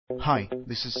Hi,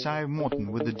 this is Sive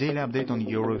Morten with the daily update on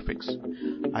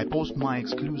EuroFX. I post my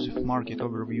exclusive market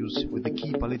overviews with the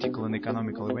key political and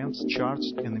economical events,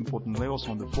 charts and important levels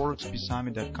on the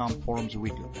ForexPeaceArmy.com forums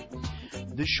weekly.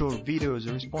 This short video is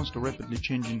a response to rapidly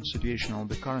changing situation on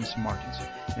the currency markets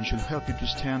and should help you to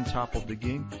stay on top of the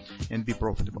game and be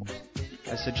profitable.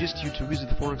 I suggest you to visit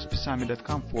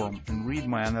ForexPeaceArmy.com forum and read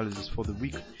my analysis for the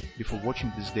week before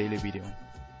watching this daily video.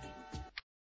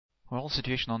 Well,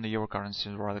 situation on the euro currency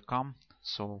is rather calm,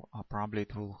 so probably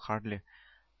it will hardly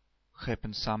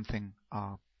happen something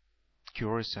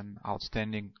curious and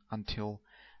outstanding until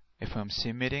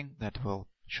FOMC meeting that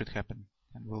should happen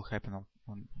and will happen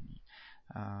on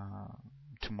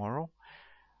tomorrow.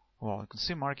 Well, you can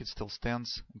see market still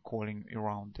stands calling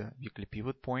around the weekly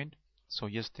pivot point. So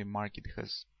yes, the market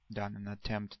has done an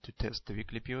attempt to test the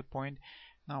weekly pivot point.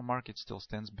 Now market still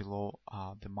stands below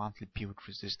the monthly pivot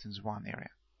resistance 1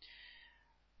 area.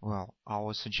 Well,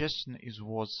 our suggestion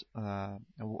was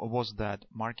that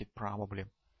market probably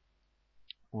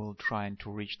will try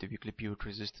to reach the weekly pivot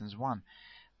resistance 1,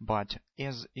 but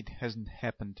as it hasn't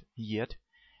happened yet,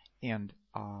 and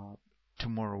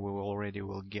tomorrow we already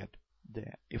will get the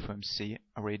FOMC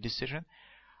rate decision,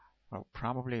 well,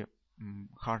 probably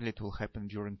hardly it will happen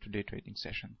during today's trading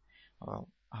session. Well,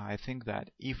 I think that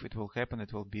if it will happen,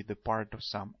 it will be the part of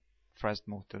some fast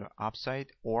move to the upside,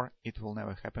 or it will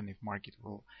never happen if market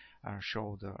will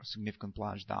show the significant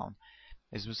plunge down.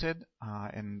 As we said,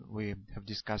 and we have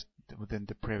discussed within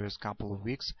the previous couple of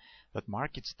weeks, that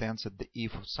market stands at the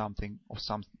eve of something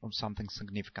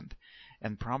significant,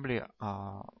 and probably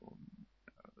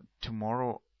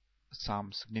tomorrow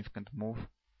some significant move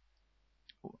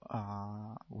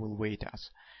will wait us.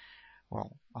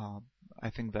 Well, I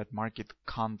think that market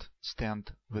can't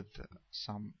stand with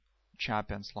some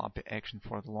choppy and sloppy action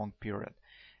for the long period,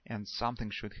 and something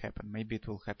should happen. Maybe it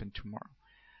will happen tomorrow.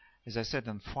 As I said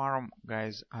on forum,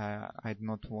 guys, I do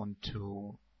not want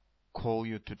to call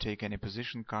you to take any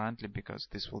position currently, because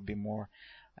this will be more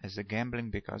as a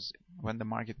gambling, because when the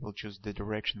market will choose the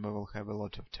direction, we will have a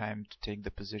lot of time to take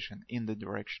the position in the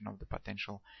direction of the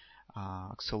potential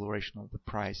acceleration of the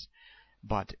price.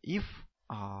 But if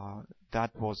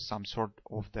that was some sort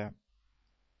of the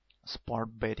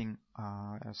sport betting,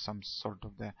 some sort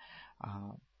of the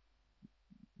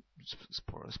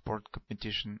sport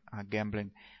competition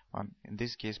gambling, in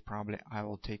this case probably I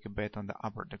will take a bet on the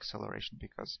upward acceleration,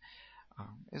 because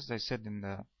as I said in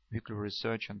the weekly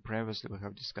research and previously we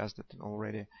have discussed it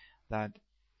already, that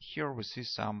here we see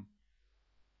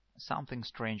something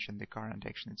strange in the current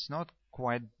action. It's not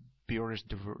quite bearish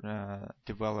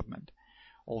development,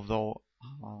 although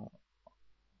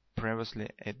previously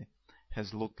it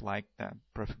has looked like the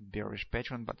perfect bearish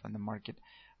pattern, but when the market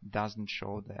doesn't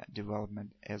show the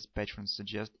development as patterns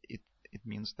suggest, it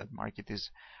means that market is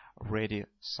ready,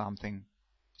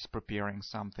 is preparing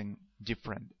something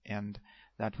different, and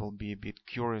that will be a bit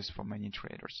curious for many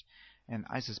traders. And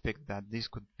I suspect that this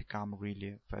could become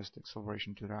really fast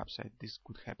acceleration to the upside. This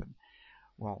could happen.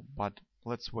 Well, but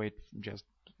let's wait. Just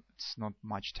it's not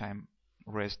much time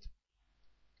rest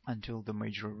until the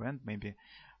major event. Maybe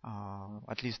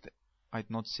at least I'd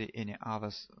not see any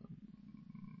others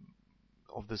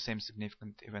of the same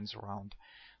significant events around.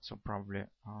 So probably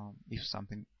if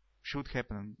something should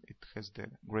happen, it has the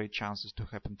great chances to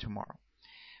happen tomorrow.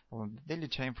 Well, on the daily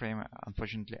time frame,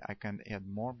 unfortunately I can't add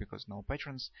more because no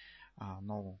patterns,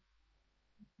 no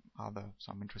other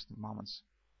some interesting moments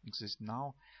exist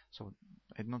now, so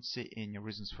I do not see any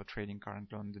reasons for trading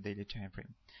currently on the daily time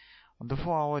frame. On the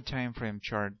 4-hour time frame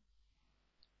chart,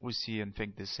 we see in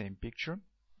fact the same picture.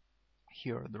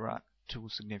 Here there are two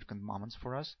significant moments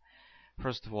for us.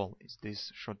 First of all is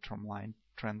this short-term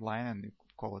trend line, and you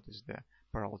could call it as the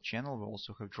parallel channel. We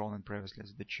also have drawn it previously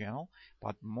as the channel,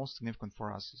 but most significant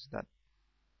for us is that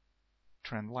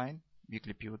trend line,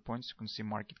 weekly pivot points. You can see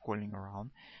market calling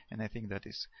around, and I think that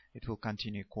it will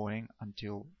continue calling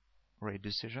until rate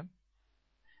decision,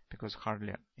 because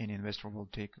hardly any investor will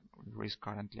take risk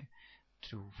currently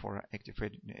for active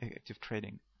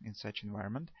trading in such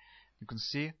environment. You can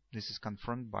see this is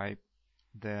confirmed by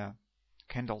the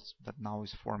candles that now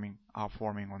are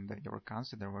forming on the euro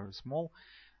currency. They're very small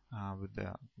with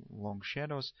the long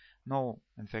shadows.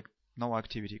 In fact, no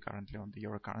activity currently on the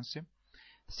euro currency.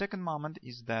 The second moment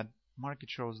is that market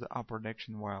shows the upward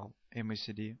action while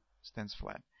MACD stands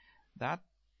flat. That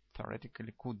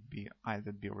theoretically could be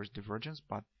either bearish divergence,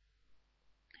 but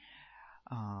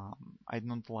I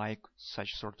don't like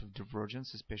such sort of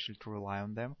divergence, especially to rely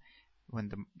on them when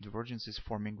the divergence is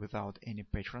forming without any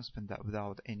patterns,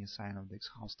 without any sign of the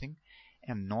exhausting,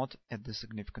 and not at the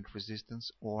significant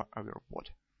resistance or overbought.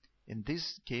 In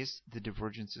this case, the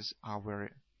divergences are very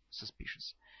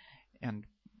suspicious, and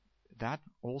that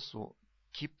also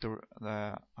keep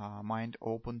the mind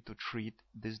open to treat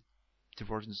this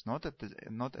divergence not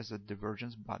as a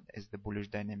divergence but as the bullish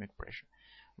dynamic pressure,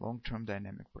 long-term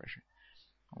dynamic pressure.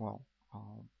 Well,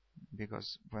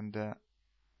 because when the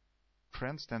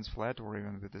trend stands flat or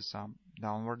even with some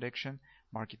downward action,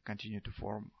 market continue to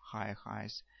form high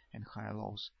highs and high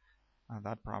lows.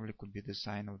 That probably could be the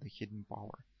sign of the hidden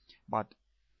power. But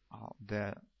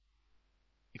the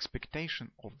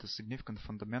expectation of the significant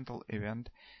fundamental event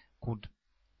could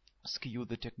skew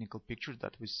the technical picture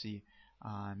that we see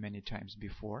many times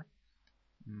before.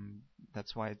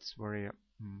 That's why it's very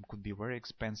could be very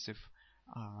expensive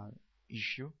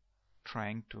issue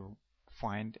trying to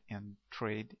find and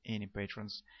trade any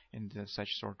patterns in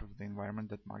such sort of the environment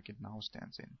that market now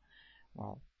stands in.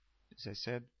 Well, as I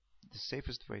said, the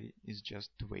safest way is just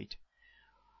to wait.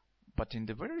 But in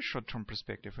the very short-term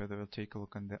perspective, whether we'll take a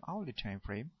look on the hourly time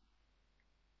frame,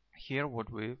 here what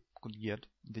we could get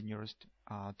the nearest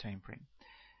time frame.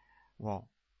 Well,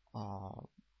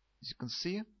 as you can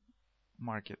see,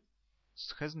 market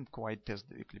hasn't quite tested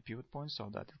the weekly pivot point, so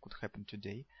that it could happen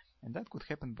today, and that could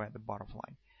happen by the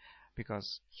butterfly,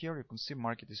 because here you can see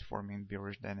market is forming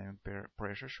bearish dynamic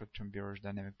pressure, short-term bearish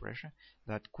dynamic pressure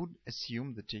that could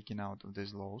assume the taking out of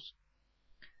these lows,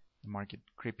 the market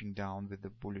creeping down with the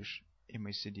bullish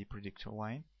MACD predictor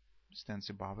line stands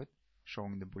above it,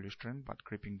 showing the bullish trend but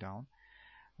creeping down.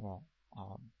 Well,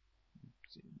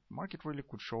 market really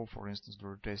could show, for instance, the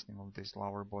retesting of this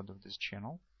lower body of this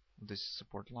channel, this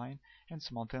support line, and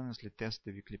simultaneously test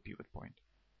the weekly pivot point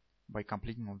by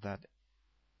completing of that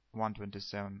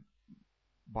 127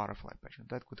 butterfly pattern.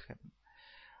 That could happen,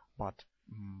 but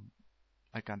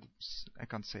I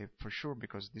can't say for sure,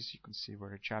 because this you can see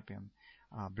very choppy and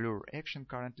blur action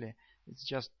currently. It's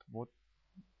just what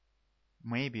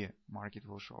maybe market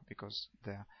will show, because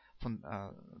the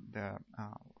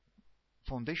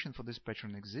foundation for this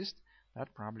pattern exists.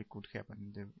 That probably could happen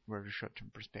in the very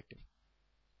short-term perspective.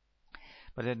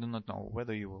 But I do not know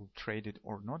whether you will trade it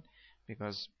or not,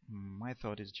 because my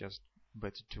thought is just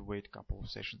better to wait a couple of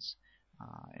sessions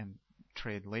and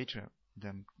trade later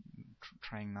than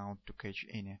trying now to catch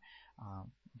any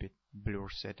bit blur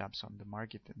setups on the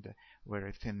market, and the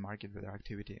very thin market where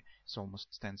activity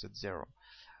almost stands at zero.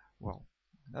 Well,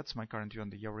 that's my current view on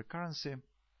the euro currency.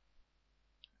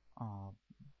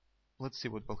 Let's see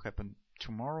what will happen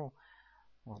tomorrow.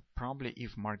 Well, probably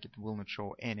if market will not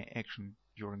show any action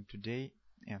during today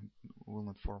and will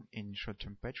not form any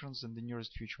short-term patterns in the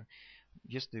nearest future,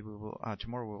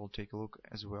 tomorrow we will take a look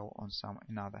as well on some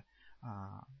another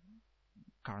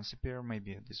currency pair.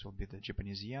 Maybe this will be the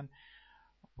Japanese yen.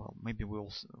 Well, maybe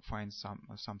we'll find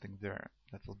something there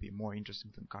that will be more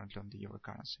interesting than currently on the euro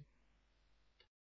currency.